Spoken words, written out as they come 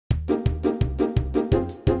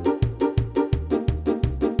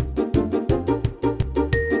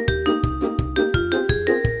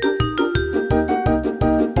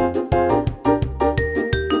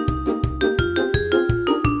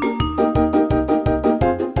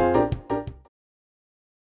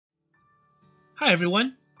Hi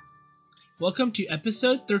everyone, welcome to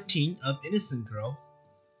episode 13 of Innocent Girl,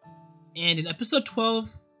 and in episode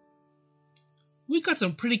 12 we got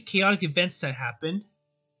some pretty chaotic events that happened,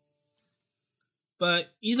 but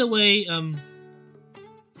either way, it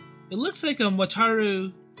looks like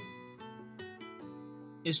Wataru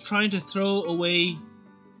is trying to throw away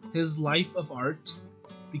his life of art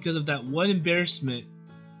because of that one embarrassment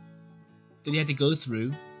that he had to go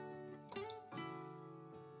through.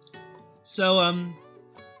 So,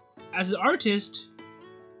 as an artist,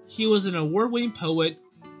 he was an award-winning poet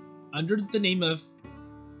under the name of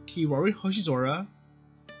Kiraru Hoshizora,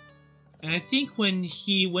 and I think when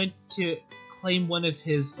he went to claim one of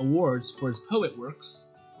his awards for his poet works,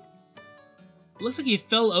 it looks like he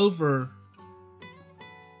fell over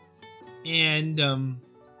and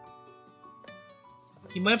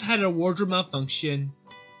he might have had a wardrobe malfunction,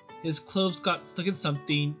 his clothes got stuck in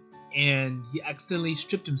something, and he accidentally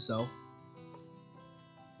stripped himself.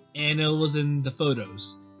 And it was in the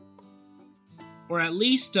photos, or at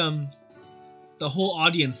least the whole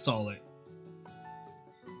audience saw it.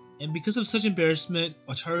 And because of such embarrassment,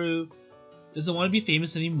 Wataru doesn't want to be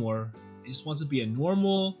famous anymore. He just wants to be a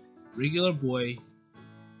normal, regular boy.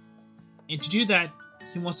 And to do that,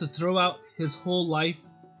 he wants to throw out his whole life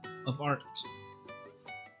of art,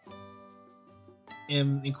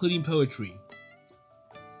 including poetry.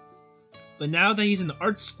 But now that he's in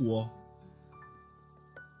art school,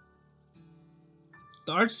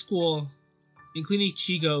 the art school, including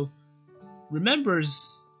Ichigo,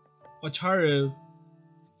 remembers Wataru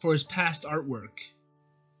for his past artwork.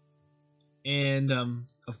 And,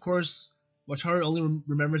 of course, Wataru only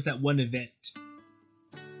remembers that one event.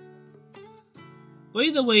 But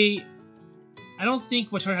either way, I don't think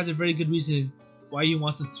Wataru has a very good reason why he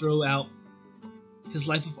wants to throw out his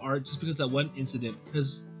life of art just because of that one incident.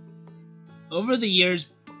 Because over the years,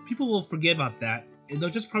 people will forget about that, and they'll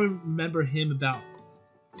just probably remember him about,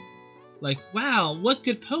 like, wow, what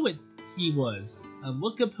good poet he was.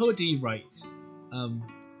 What good poet did he write?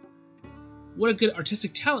 What a good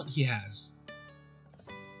artistic talent he has.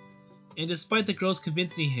 And despite the girls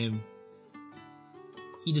convincing him,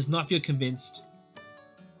 he does not feel convinced.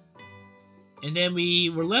 And then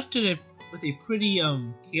we were left with a pretty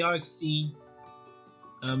chaotic scene,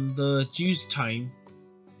 the juice time,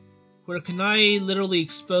 where Kanae literally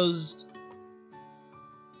exposed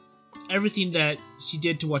everything that she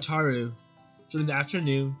did to Wataru during the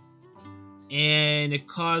afternoon, and it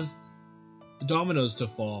caused the dominoes to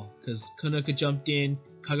fall because Konoka jumped in,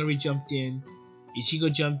 Kagari jumped in,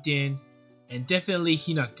 Ichigo jumped in, and definitely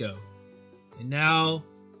Hinako. And now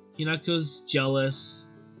Hinako's jealous.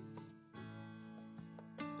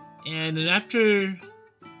 And then after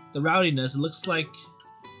the rowdiness, it looks like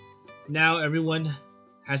now everyone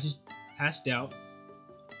has just passed out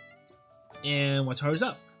and Wataru's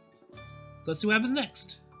up. So let's see what happens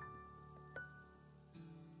next.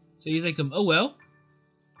 So he's like, oh well.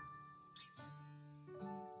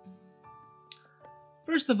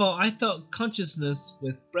 First of all, I felt consciousness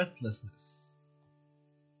with breathlessness.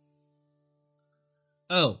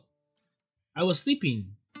 Oh, I was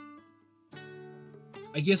sleeping.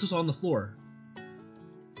 I guess it was on the floor.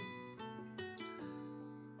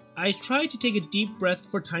 I tried to take a deep breath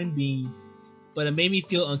for time being, but it made me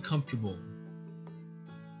feel uncomfortable.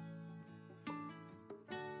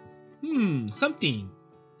 Something.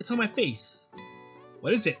 It's on my face.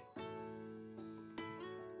 What is it?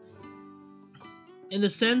 In the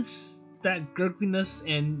sense that gurgliness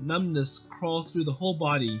and numbness crawl through the whole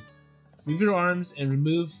body, move your arms and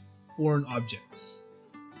remove foreign objects.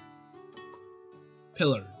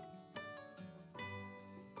 Pillar.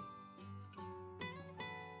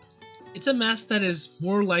 It's a mask that is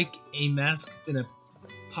more like a mask than a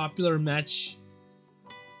popular match.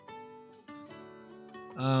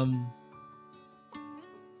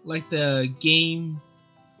 Like the game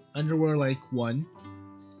Underwear Like 1,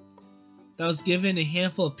 that was given a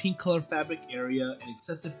handful of pink colored fabric area and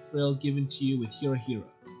excessive frill given to you with Hira Hira.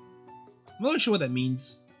 I'm not sure what that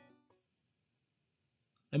means.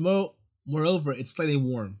 And moreover, it's slightly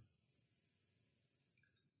warm.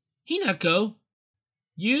 Hinako,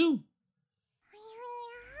 you?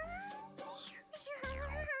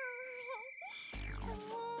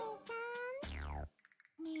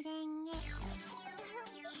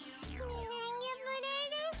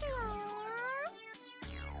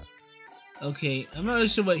 Okay, I'm not really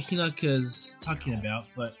sure what Hinaka's talking about,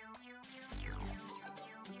 but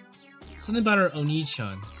something about her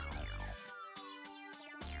Oni-chan.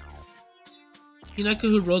 Hinako,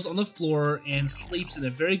 who rolls on the floor and sleeps in a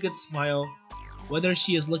very good smile, whether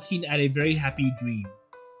she is looking at a very happy dream.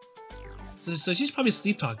 So she's probably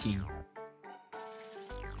sleep talking.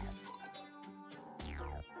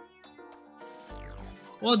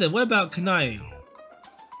 Well then, what about Kanae?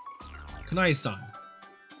 Kanae-san.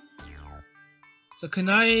 So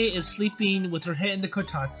Kanae is sleeping with her head in the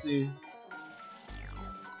kotatsu.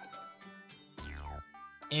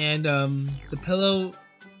 And the pillow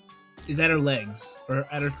is at her legs, or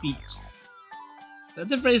at her feet. So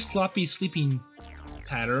that's a very sloppy sleeping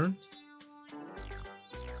pattern.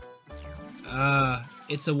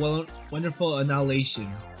 It's a wonderful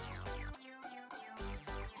annihilation.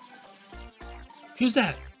 Who's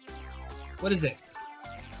that? What is it?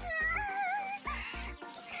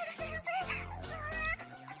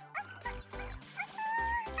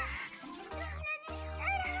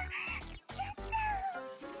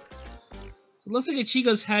 So it looks like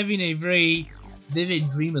Ichigo's having a very vivid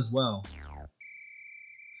dream as well.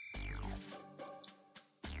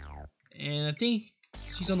 And I think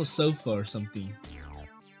she's on the sofa or something.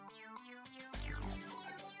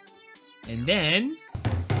 And then...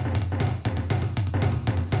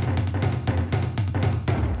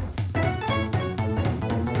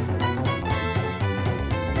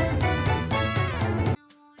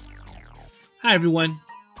 Hi everyone.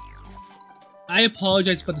 I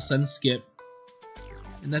apologize about the sun skip.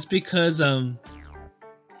 And that's because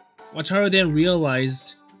Wataru then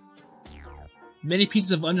realized many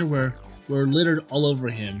pieces of underwear were littered all over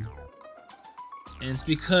him. And it's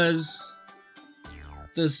because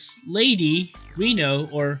this lady, Rino,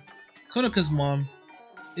 or Konoka's mom,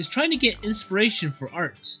 is trying to get inspiration for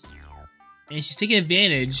art. And she's taking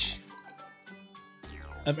advantage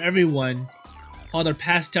of everyone while they're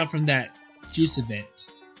passed out from that juice event.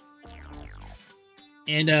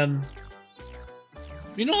 And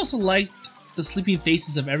Rino also liked the sleeping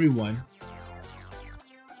faces of everyone.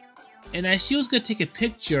 And as she was gonna take a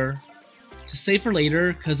picture to save for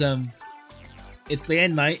later, cause it's late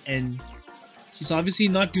at night and she's obviously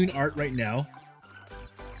not doing art right now,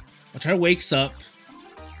 Wataru wakes up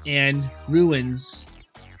and ruins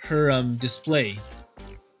her display.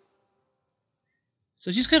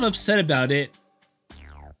 So she's kind of upset about it.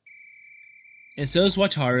 And so is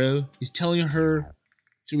Wataru. He's telling her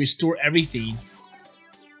to restore everything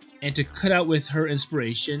and to cut out with her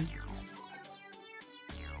inspiration.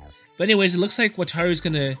 But anyways, it looks like Wataru is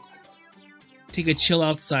gonna take a chill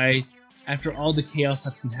outside after all the chaos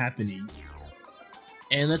that's been happening.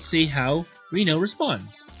 And let's see how Rino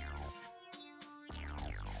responds.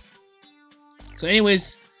 So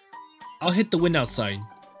anyways, I'll hit the wind outside.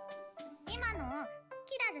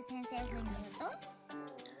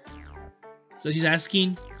 So she's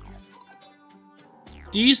asking,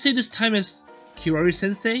 do you say this time as Kiraru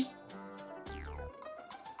sensei?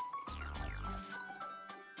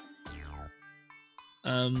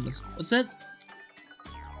 What's that?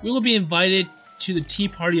 We will be invited to the tea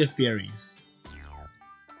party of fairies.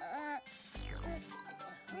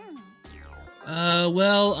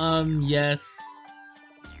 Yes.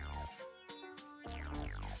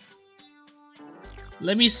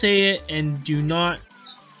 Let me say it and do not...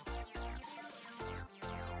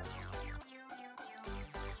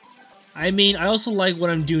 I mean, I also like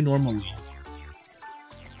what I'm doing normally.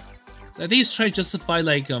 So I think he's trying to justify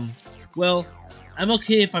like, well, I'm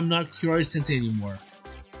okay if I'm not Kiraru sensei anymore.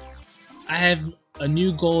 I have a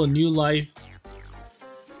new goal, a new life.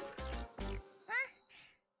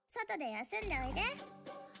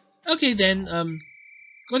 Okay then,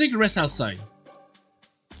 go take a rest outside.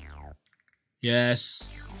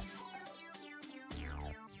 Yes.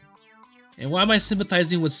 And why am I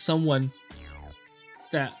sympathizing with someone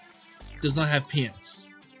that does not have pants?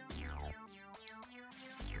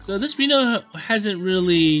 So this Rino hasn't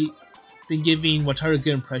really been giving Wataru a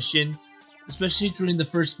good impression, especially during the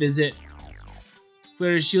first visit,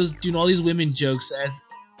 where she was doing all these women jokes as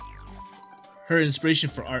her inspiration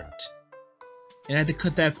for art. And I had to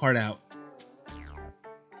cut that part out.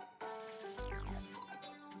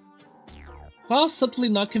 While subtly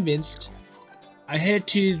not convinced, I headed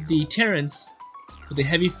to the terrace with a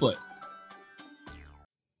heavy foot.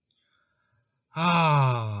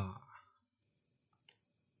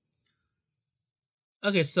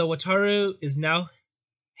 Okay, so Wataru is now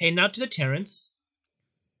heading out to the terrace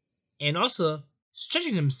and also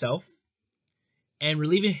stretching himself and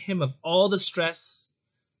relieving him of all the stress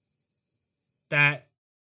that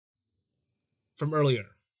from earlier.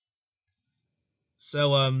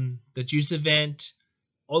 So the juice event,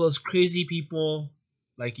 all those crazy people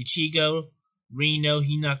like Ichigo, Rino,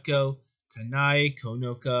 Hinako, Kanae,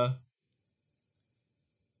 Konoka.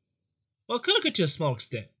 Well, Konoka to a small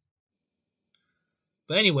extent.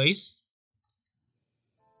 But anyways,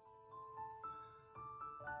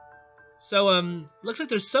 so looks like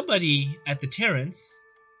there's somebody at the terrace.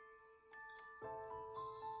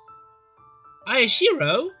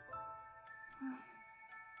 Ayashiro?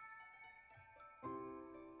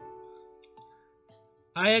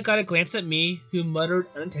 Aya got a glance at me, who muttered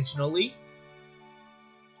unintentionally.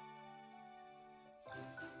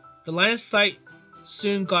 The line of sight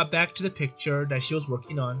soon got back to the picture that she was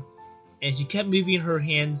working on, and she kept moving her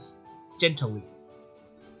hands gently.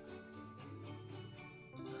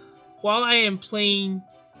 While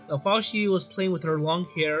she was playing with her long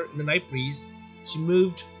hair in the night breeze, she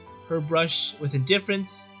moved her brush with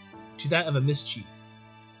indifference to that of a mischief.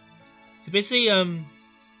 So basically,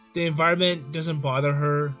 the environment doesn't bother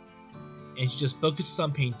her, and she just focuses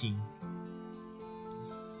on painting.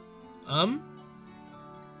 Am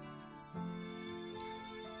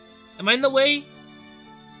I in the way?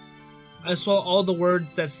 I saw all the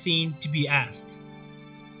words that seemed to be asked.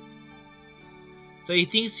 So he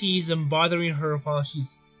thinks he's bothering her while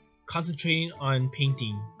she's concentrating on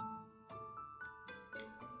painting.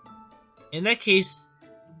 In that case,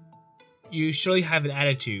 you surely have an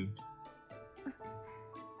attitude.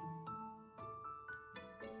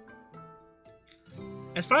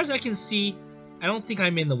 As far as I can see, I don't think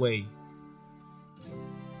I'm in the way.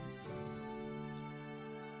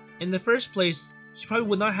 In the first place, she probably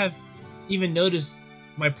would not have even noticed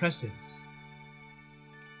my presence.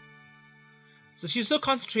 So she's so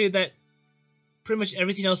concentrated that pretty much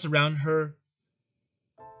everything else around her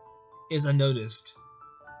is unnoticed.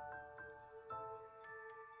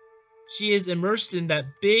 She is immersed in that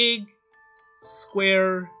big,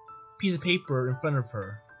 square piece of paper in front of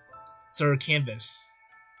her. It's her canvas.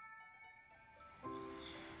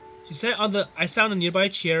 I sat on a nearby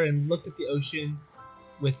chair and looked at the ocean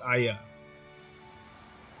with Aya.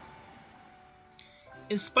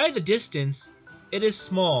 In spite of the distance, it is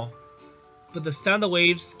small, but the sound of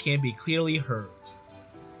waves can be clearly heard.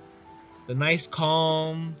 The nice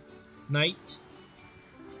calm night.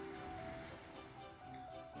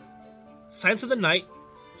 Signs of the night,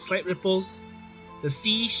 slight ripples, the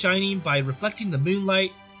sea shining by reflecting the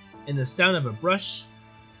moonlight, and the sound of a brush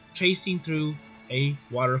tracing through a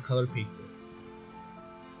watercolor paper.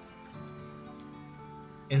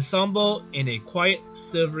 Ensemble in a quiet,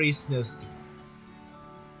 silvery snowscape.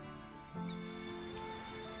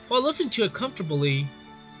 While listening to it comfortably,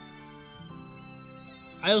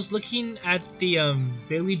 I was looking at the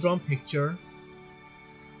barely drawn picture.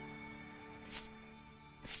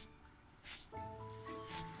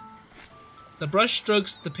 The brush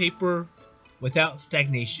strokes the paper without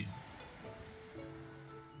stagnation.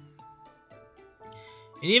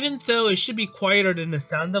 And even though it should be quieter than the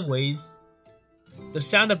sound of waves, the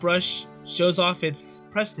sound of brush shows off its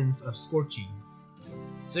presence of scorching.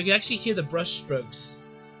 So you can actually hear the brush strokes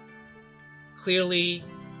clearly.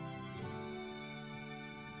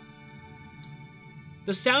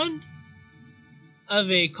 The sound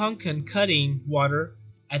of a konkan cutting water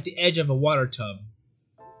at the edge of a water tub.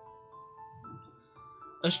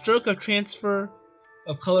 A stroke of transfer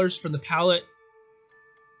of colors from the palette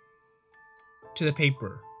to the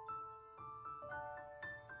paper.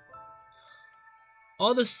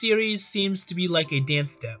 All the series seems to be like a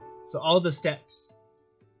dance step, so all the steps.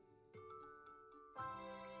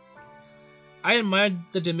 I admire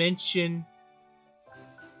the dimension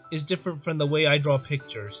is different from the way I draw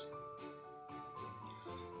pictures.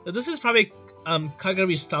 Now, this is probably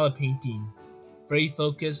Kagari's style of painting. Very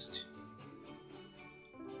focused.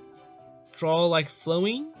 Draw like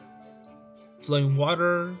flowing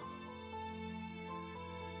water.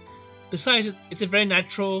 Besides, it's a very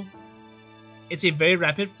natural, it's a very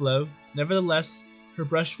rapid flow. Nevertheless, her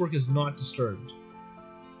brushwork is not disturbed.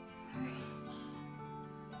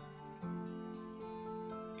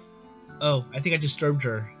 Oh, I think I disturbed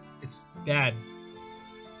her. It's bad.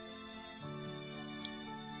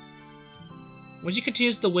 When she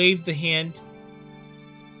continues to wave the hand,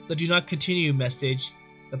 the do not continue message,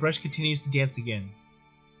 the brush continues to dance again.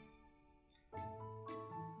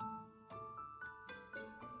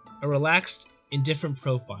 A relaxed, indifferent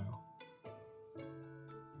profile.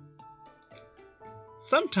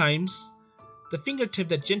 Sometimes, the fingertip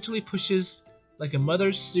that gently pushes like a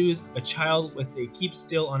mother soothes a child with a keep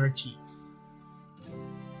still on her cheeks.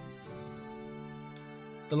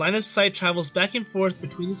 The line of sight travels back and forth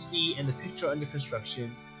between the sea and the picture under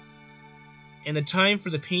construction, and the time for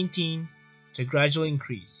the painting to gradually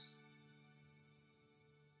increase.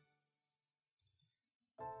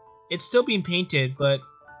 It's still being painted, but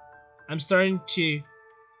I'm starting to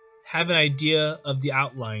have an idea of the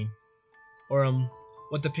outline, or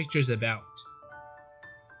what the picture is about.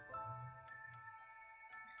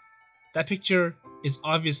 That picture is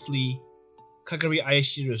obviously Kagari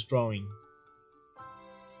Ayashiro's drawing.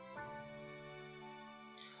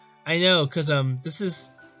 I know, cause this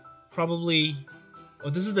is probably,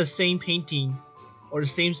 or this is the same painting, or the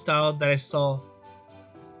same style that I saw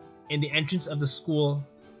in the entrance of the school.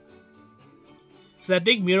 So that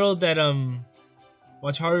big mural that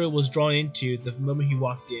Wataru was drawn into the moment he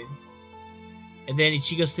walked in, and then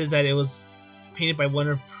Ichigo says that it was painted by one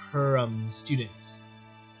of her students.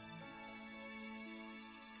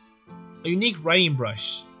 A unique writing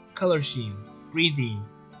brush, color scheme, breathing.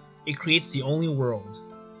 It creates the only world.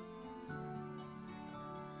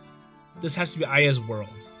 This has to be Aya's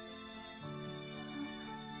world.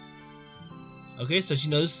 Okay, so she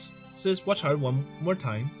notices Wataru one more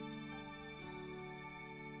time.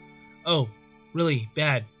 Oh, really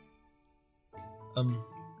bad.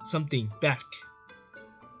 Something back.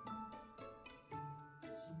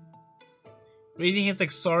 Raising hands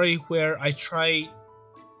like sorry, where I try.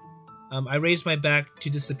 I raise my back to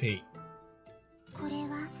dissipate.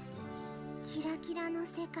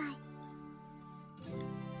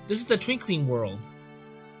 This is the twinkling world.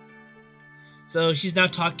 So she's now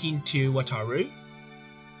talking to Wataru.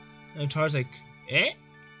 And Wataru's like, eh?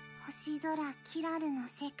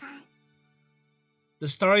 The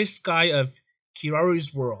starry sky of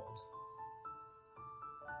Kiraru's world.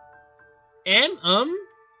 And,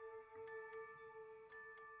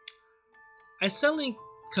 I suddenly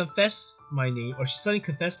confess my name, or she suddenly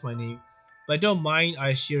confessed my name, but I don't mind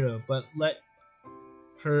Aishiro, but let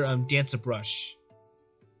her dance a brush.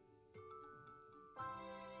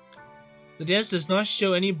 The dance does not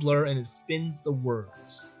show any blur and it spins the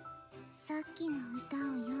words.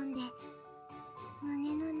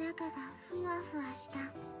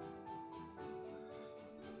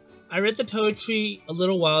 I read the poetry a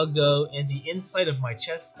little while ago and the inside of my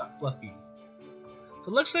chest got fluffy. So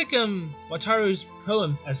it looks like Wataru's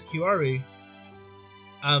poems as Kiraru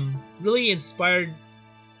really inspired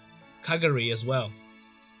Kagari as well.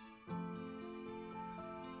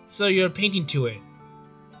 So you're painting to it.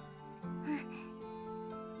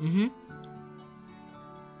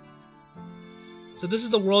 So this is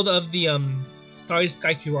the world of the starry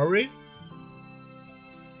sky Kiraru.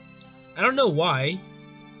 I don't know why.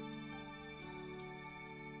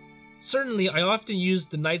 Certainly, I often use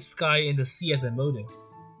the night sky and the sea as a motive.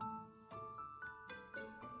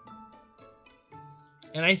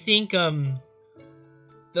 And I think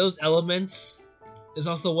those elements is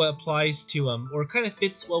also what applies to, or kind of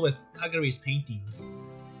fits well with Kagari's paintings.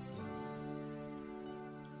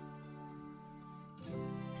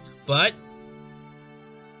 But,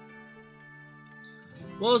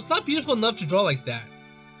 well, it's not beautiful enough to draw like that.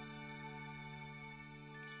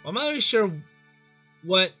 I'm not really sure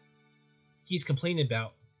what he's complaining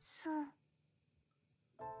about.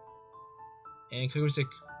 And Kagari's like,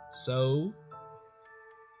 so?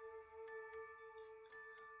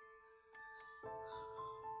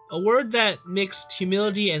 A word that mixed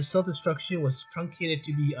humility and self-destruction was truncated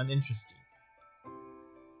to be uninteresting.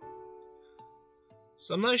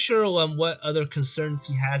 So I'm not sure what other concerns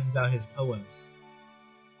he has about his poems.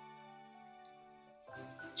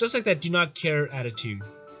 Just like that do not care attitude.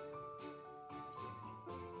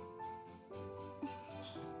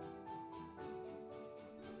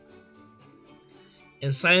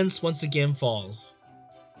 And silence once again falls.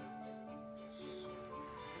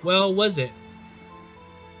 Well, was it?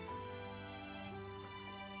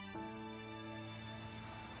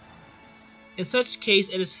 In such case,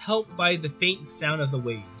 it is helped by the faint sound of the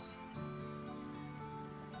waves.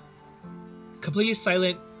 Completely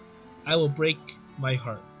silent, I will break my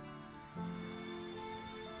heart.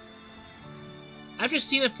 After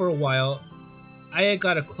seeing it for a while, Aya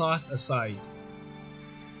got a cloth aside.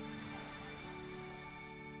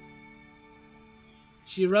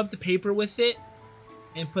 She rubbed the paper with it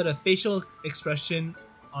and put a facial expression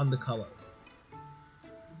on the color.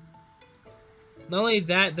 Not only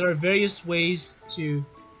that, there are various ways to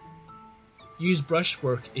use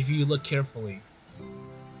brushwork if you look carefully.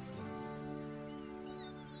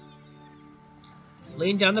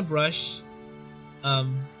 Laying down the brush,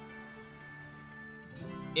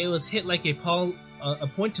 it was hit like a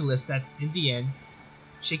pointillist that, in the end,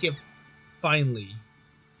 shake it finely.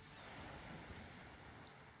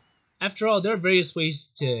 After all, there are various ways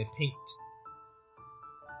to paint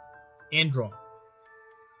and draw.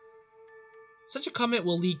 Such a comment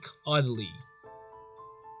will leak oddly.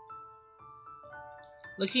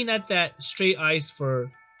 Looking at that straight eyes for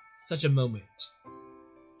such a moment.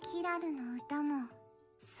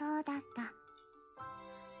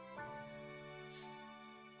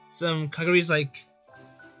 Some Kagari's like,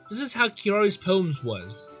 this is how Kiraru's poems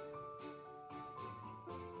was.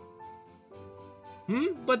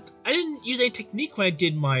 But I didn't use any technique when I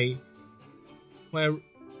did my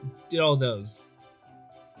did all those.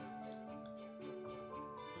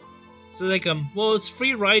 So like well, it's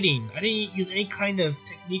free writing. I didn't use any kind of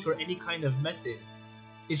technique or any kind of method.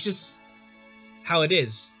 It's just how it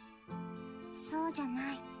is.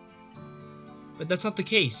 But that's not the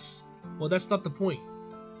case. Well, that's not the point.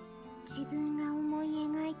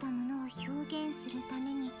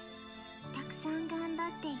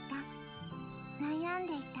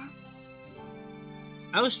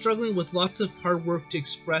 I was struggling with lots of hard work to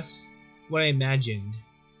express what I imagined.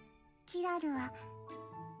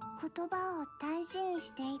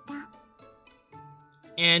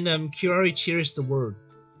 And Kiraru cherished the word.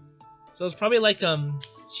 So it's probably like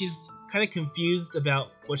she's kind of confused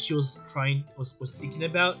about what she was thinking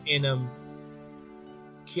about, and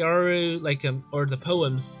Kiraru or the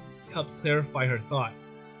poems helped clarify her thought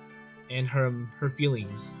and her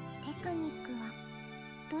feelings.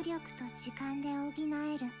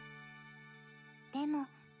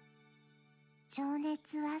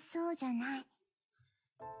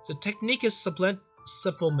 So technique is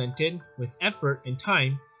supplemented with effort and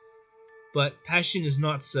time, but passion is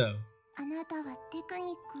not so.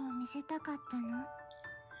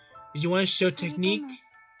 Did you want to show technique?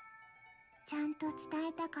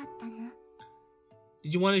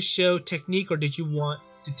 Did you want to show technique, or did you want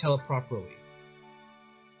to tell it properly?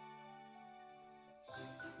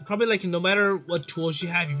 Probably like no matter what tools you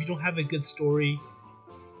have, if you don't have a good story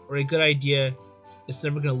or a good idea, it's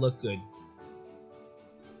never going to look good.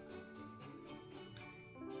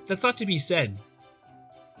 That's not to be said.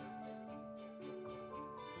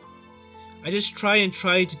 I just try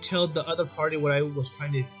to tell the other party what I was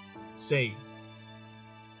trying to say.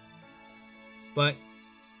 But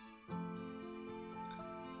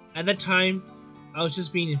at that time, I was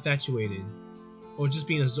just being infatuated, or just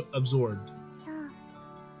being absorbed.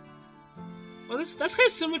 Well, that's kind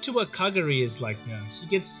of similar to what Kagari is like now. She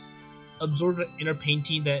gets absorbed in her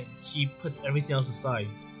painting that she puts everything else aside.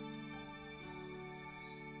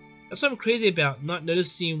 That's what I'm crazy about, not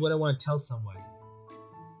noticing what I want to tell someone.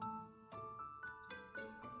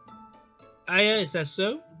 Aya, is that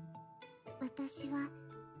so?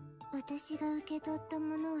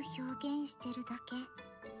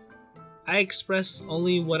 I express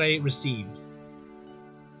only what I received.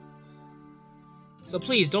 So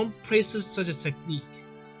please, don't praise such a technique.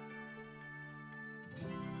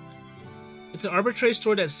 It's an arbitrary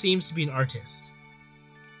story that seems to be an artist.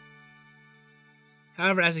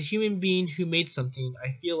 However, as a human being who made something,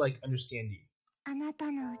 I feel like understanding.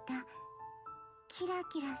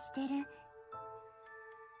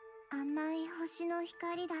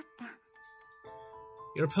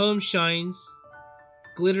 Your poem shines,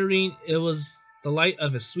 glittering. It was the light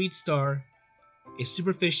of a sweet star, a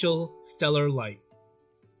superficial, stellar light.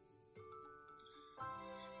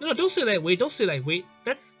 No, don't say that, wait, don't say that, wait.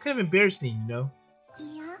 That's kind of embarrassing, you know?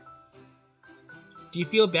 Do you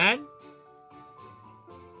feel bad?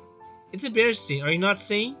 It's embarrassing, are you not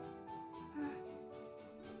saying?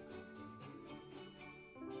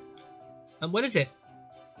 What is it?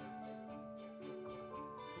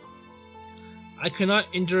 I could not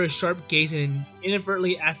endure a sharp gaze and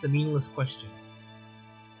inadvertently asked a meaningless question.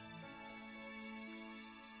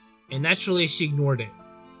 And naturally she ignored it.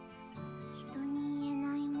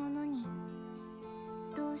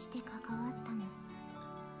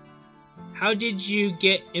 How did you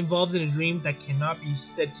get involved in a dream that cannot be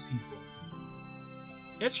said to people?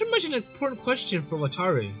 That's pretty much an important question for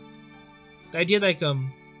Wataru. The idea like,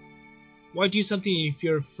 why do something if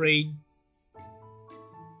you're afraid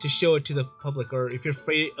to show it to the public, or if you're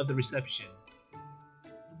afraid of the reception?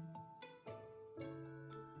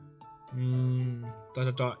 In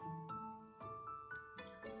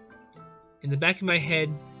the back of my head,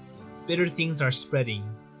 bitter things are spreading.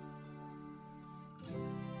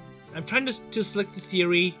 I'm trying to select the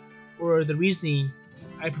theory or the reasoning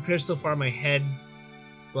I prepared so far in my head,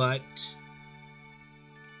 but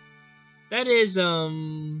that is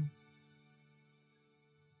and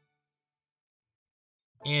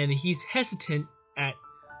he's hesitant at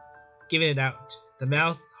giving it out. The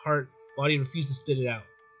mouth, heart, body refuse to spit it out.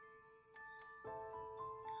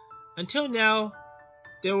 Until now,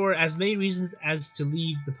 there were as many reasons as to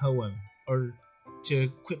leave the poem or to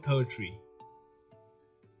quit poetry.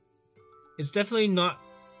 It's definitely not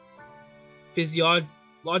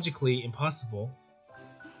physiologically impossible.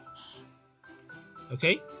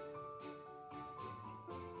 Okay?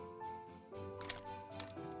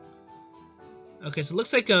 Okay, so it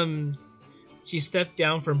looks like she stepped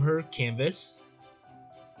down from her canvas.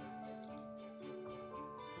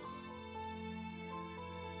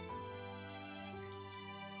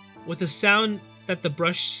 With a sound that the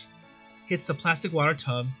brush hits the plastic water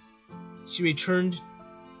tub, she returned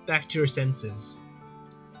back to her senses.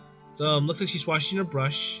 So looks like she's washing her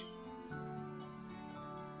brush.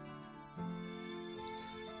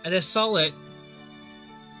 As I saw it,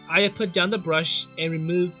 I had put down the brush and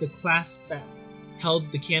removed the clasp that held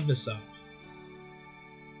the canvas up.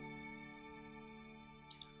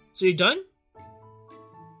 So you're done?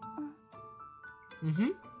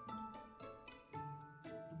 Mm-hmm.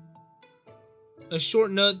 A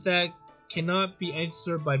short note that cannot be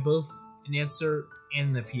answered by both an answer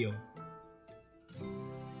and an appeal.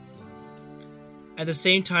 At the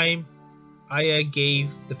same time, Aya gave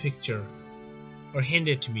the picture, or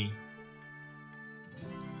handed it to me.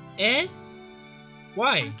 Eh?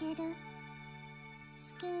 Why?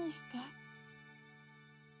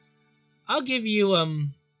 I'll give you,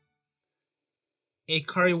 a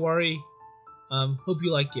kariwari. Hope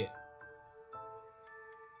you like it.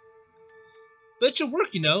 But it's your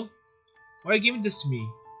work, you know. Why are you giving this to me?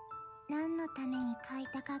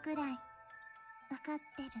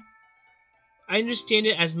 I understand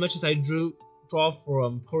it as much as I draw for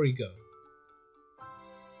Korigo.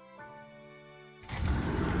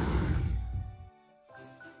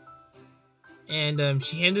 And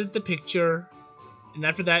she handed the picture, and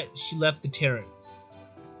after that she left the terrace.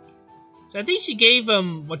 So I think she gave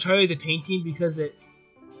Wataru the painting because it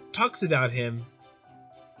talks about him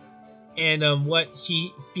and what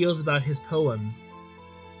she feels about his poems,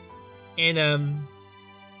 and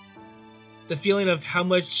the feeling of how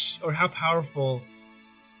much or how powerful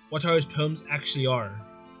Wataru's poems actually are.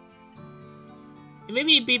 And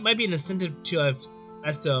maybe it might be an incentive to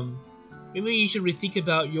as to maybe you should rethink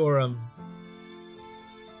about your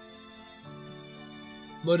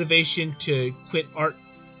motivation to quit art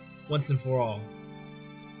once and for all.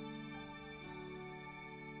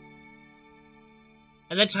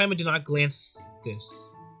 At that time, I did not glance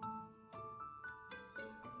this.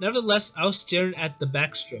 Nevertheless, I was staring at the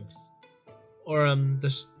backstrokes, or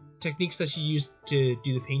the techniques that she used to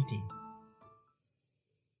do the painting.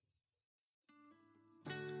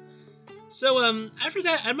 So after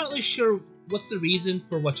that, I'm not really sure what's the reason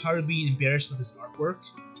for Wataru being embarrassed with his artwork,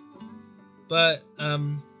 but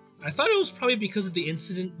I thought it was probably because of the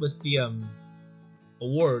incident with the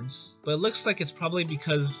awards, but it looks like it's probably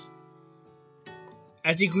because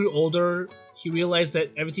as he grew older, he realized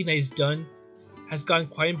that everything that he's done has gotten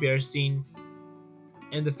quite embarrassing,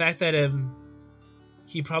 and the fact that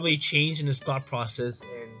he probably changed in his thought process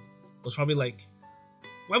and was probably like,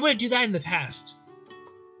 why would I do that in the past?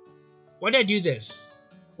 Why did I do this?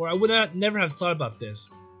 Or I would never have thought about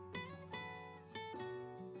this.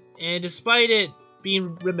 And despite it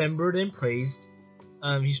being remembered and praised,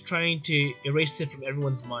 he's trying to erase it from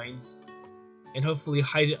everyone's minds and hopefully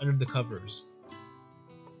hide it under the covers.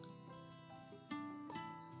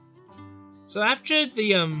 So after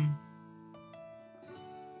the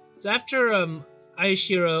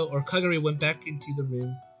Aishiro or Kagari went back into the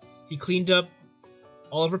room, he cleaned up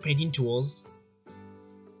all of her painting tools,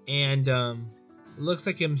 and it looks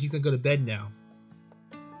like he's gonna go to bed now.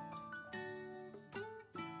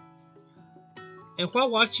 And while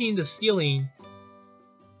watching the ceiling,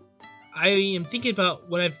 I am thinking about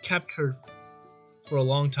what I've captured for a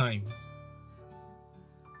long time.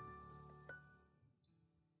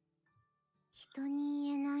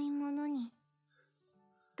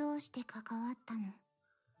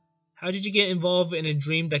 How did you get involved in a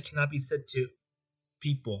dream that cannot be said to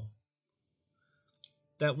people?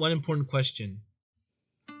 That one important question.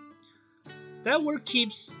 That word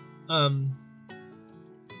keeps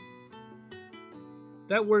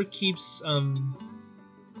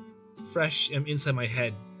fresh inside my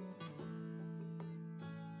head.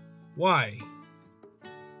 Why?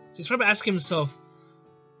 So he's probably asking himself,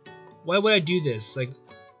 why would I do this? Like,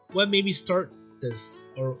 what made me start this?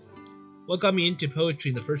 Or what got me into poetry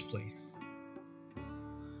in the first place?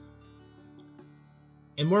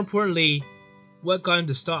 And more importantly, what got him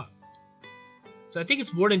to stop? So I think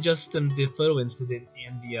it's more than just the photo incident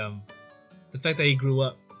and the fact that he grew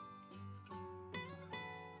up.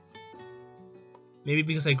 Maybe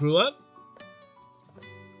because I grew up?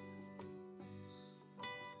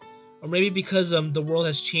 Or maybe because the world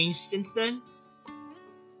has changed since then?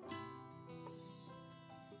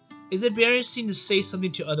 Is it embarrassing to say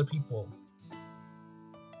something to other people?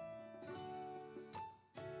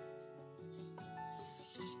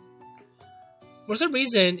 For some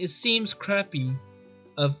reason, it seems crappy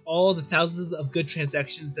of all the thousands of good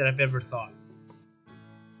transactions that I've ever thought.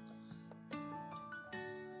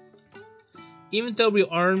 Even though we're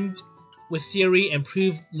armed with theory and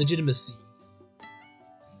proved legitimacy.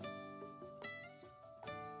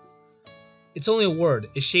 It's only a word.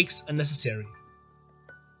 It shakes unnecessary.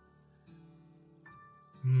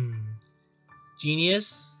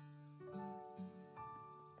 Genius?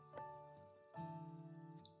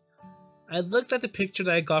 I looked at the picture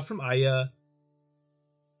that I got from Aya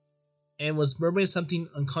and was murmuring something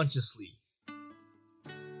unconsciously.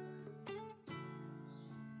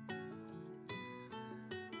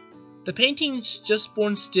 The paintings just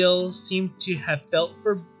born still seemed to have felt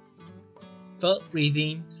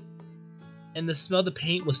breathing, and the smell of the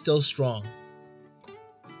paint was still strong.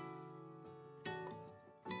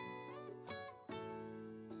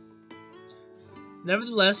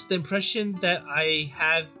 Nevertheless, the impression that I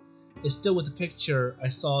have is still with the picture I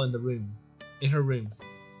saw in her room.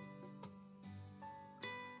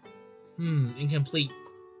 Incomplete.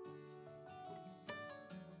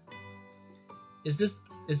 Is this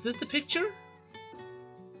the picture?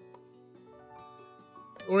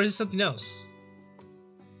 Or is it something else?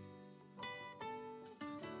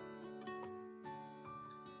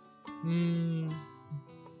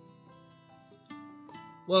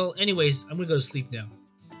 Well, anyways, I'm gonna go to sleep now.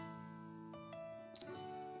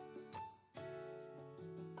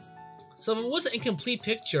 So if it was an incomplete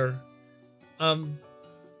picture,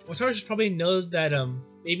 Wataru should probably know that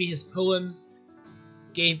maybe his poems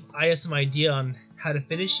gave Aya some idea on how to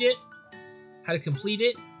finish it, how to complete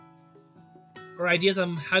it, or ideas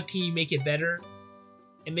on how can you make it better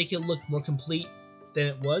and make it look more complete than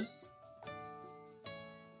it was.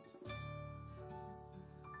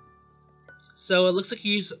 So it looks like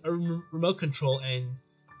you use a remote control and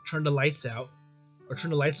turn the lights out, or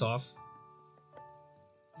turn the lights off.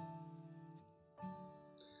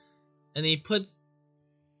 And they put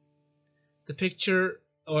the picture,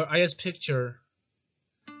 or Aya's picture,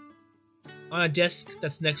 on a desk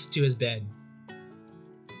that's next to his bed.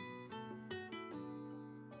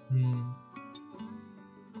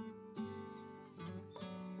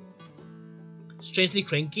 Strangely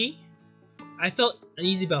cranky? I felt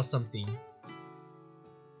uneasy about something.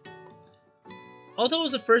 Although it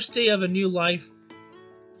was the first day of a new life,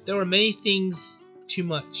 there were many things too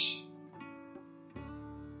much.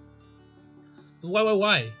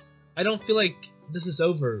 Why? I don't feel like this is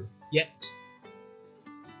over yet.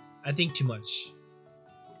 I think too much.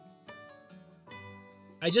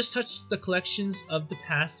 I just touched the collections of the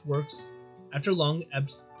past works after long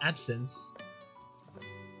absence.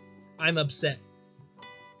 I'm upset.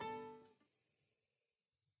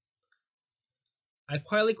 I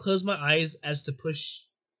quietly closed my eyes as to push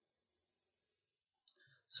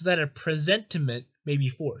so that a presentiment may be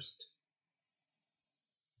forced.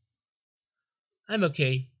 I'm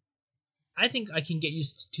okay. I think I can get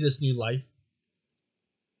used to this new life.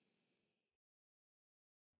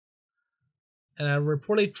 And I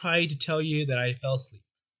reportedly tried to tell you that I fell asleep.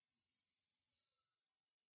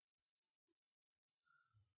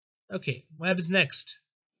 Okay, what happens next?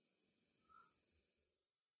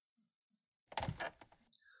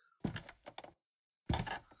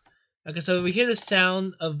 Okay, so we hear the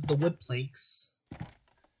sound of the wood planks.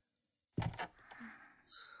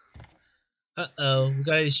 Uh-oh, we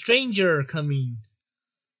got a stranger coming.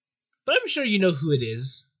 But I'm sure you know who it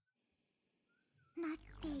is.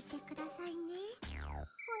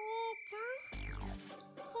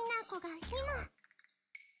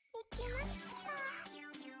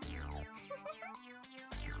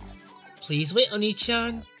 Please wait,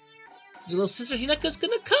 Oni-chan. Your little sister Hinako's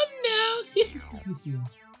gonna come now.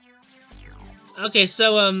 Okay,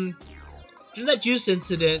 so during that juice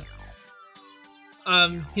incident,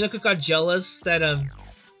 Hinako got jealous that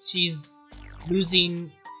she's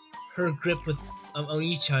losing her grip with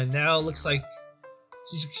Oni-chan. Now it looks like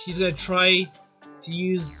she's gonna try to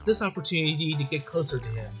use this opportunity to get closer to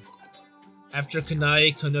him after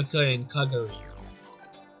Kanae, Konoka, and Kagari.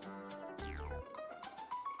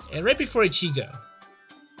 And right before Ichigo.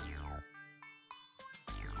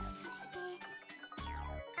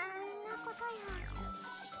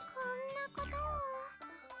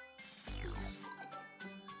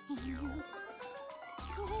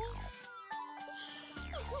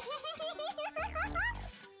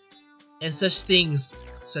 And such things.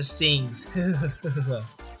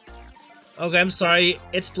 Okay, I'm sorry,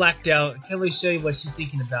 it's blacked out. I can't really show you what she's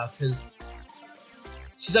thinking about because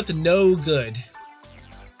she's up to no good.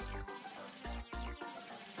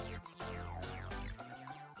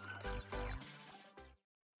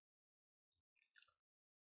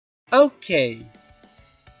 Okay,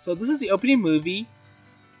 so this is the opening movie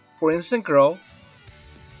for Innocent Girl,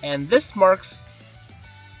 and this marks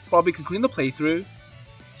probably concluding the playthrough.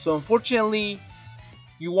 So unfortunately,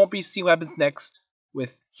 you won't be seeing what happens next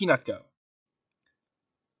with Hinako.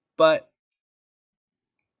 But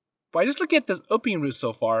by just looking at this opening route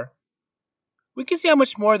so far, we can see how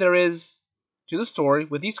much more there is to the story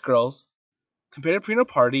with these girls compared to Pre-No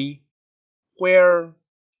Party, where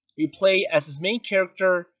we play as this main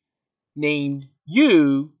character named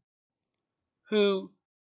Yu, who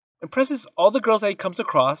impresses all the girls that he comes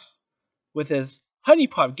across with his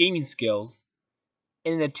honeypot gaming skills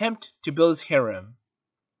in an attempt to build his harem.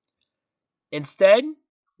 Instead,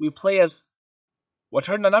 we play as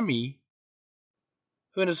Wataru Nanami,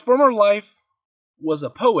 who in his former life was a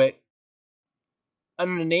poet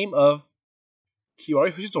under the name of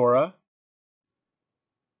Kiraru Hoshizora,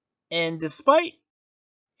 and despite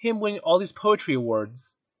him winning all these poetry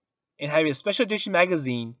awards and having a special edition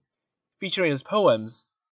magazine featuring his poems,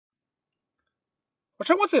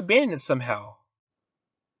 Wataru wants to abandon it somehow.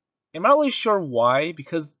 I'm not really sure why,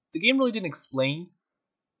 because the game really didn't explain,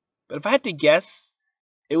 but if I had to guess,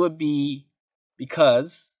 it would be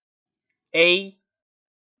because A,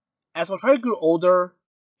 as Wataru grew older,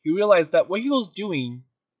 he realized that what he was doing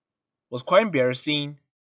was quite embarrassing,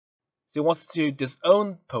 so he wants to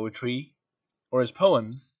disown poetry, or his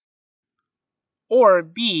poems. Or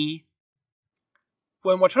B,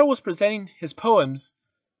 when Wataru was presenting his poems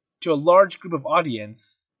to a large group of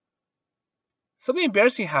audience, something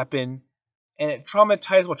embarrassing happened, and it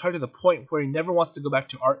traumatized Wataru to the point where he never wants to go back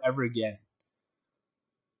to art ever again.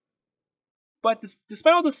 But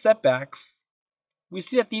despite all the setbacks, we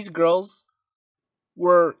see that these girls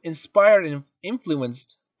were inspired and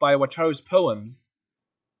influenced by Wataru's poems.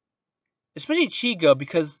 Especially Ichigo,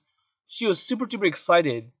 because she was super duper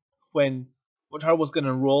excited when Wataru was going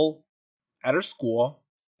to enroll at her school,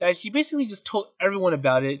 that she basically just told everyone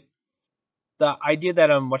about it. The idea that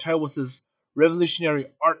Wataru was this revolutionary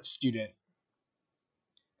art student,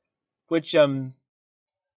 which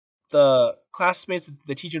the classmates,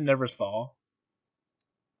 the teacher never saw.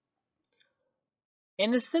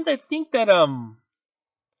 In a sense, I think that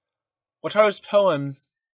Wataru's poems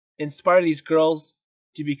inspire these girls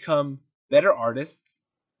to become better artists,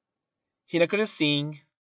 Hinako to sing,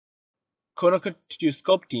 Konoka to do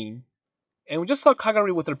sculpting, and we just saw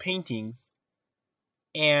Kagari with her paintings,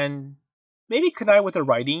 and maybe Kanae with her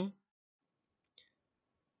writing.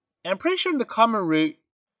 And I'm pretty sure in the common route,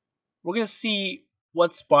 we're going to see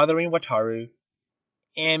what's bothering Wataru,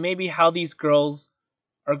 and maybe how these girls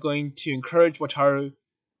are going to encourage Wataru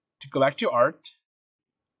to go back to art.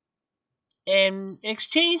 And in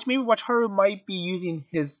exchange, maybe Wataru might be using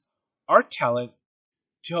his art talent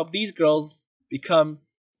to help these girls become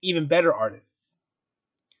even better artists.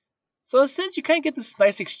 So in a sense, you kind of get this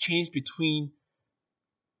nice exchange between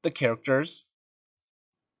the characters,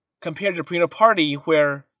 compared to Pre-No Party,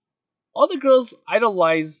 where all the girls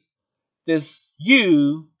idolize this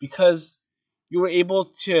you because you were able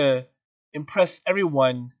to impress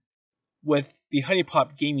everyone with the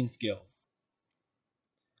honeypot gaming skills.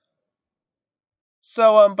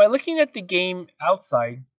 So by looking at the game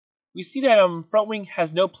outside, we see that Frontwing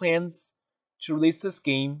has no plans to release this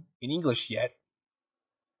game in English yet.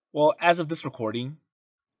 Well, as of this recording,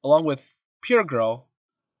 along with Pure Girl,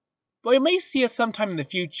 but we may see it sometime in the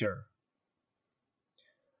future.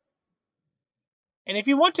 And if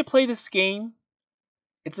you want to play this game,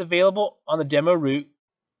 it's available on the demo route.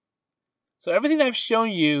 So everything that I've shown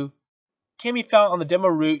you can be found on the demo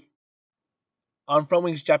route on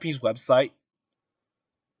Frontwing's Japanese website.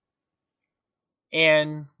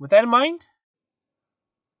 And with that in mind,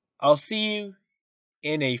 I'll see you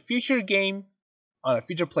in a future game on a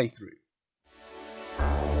future playthrough.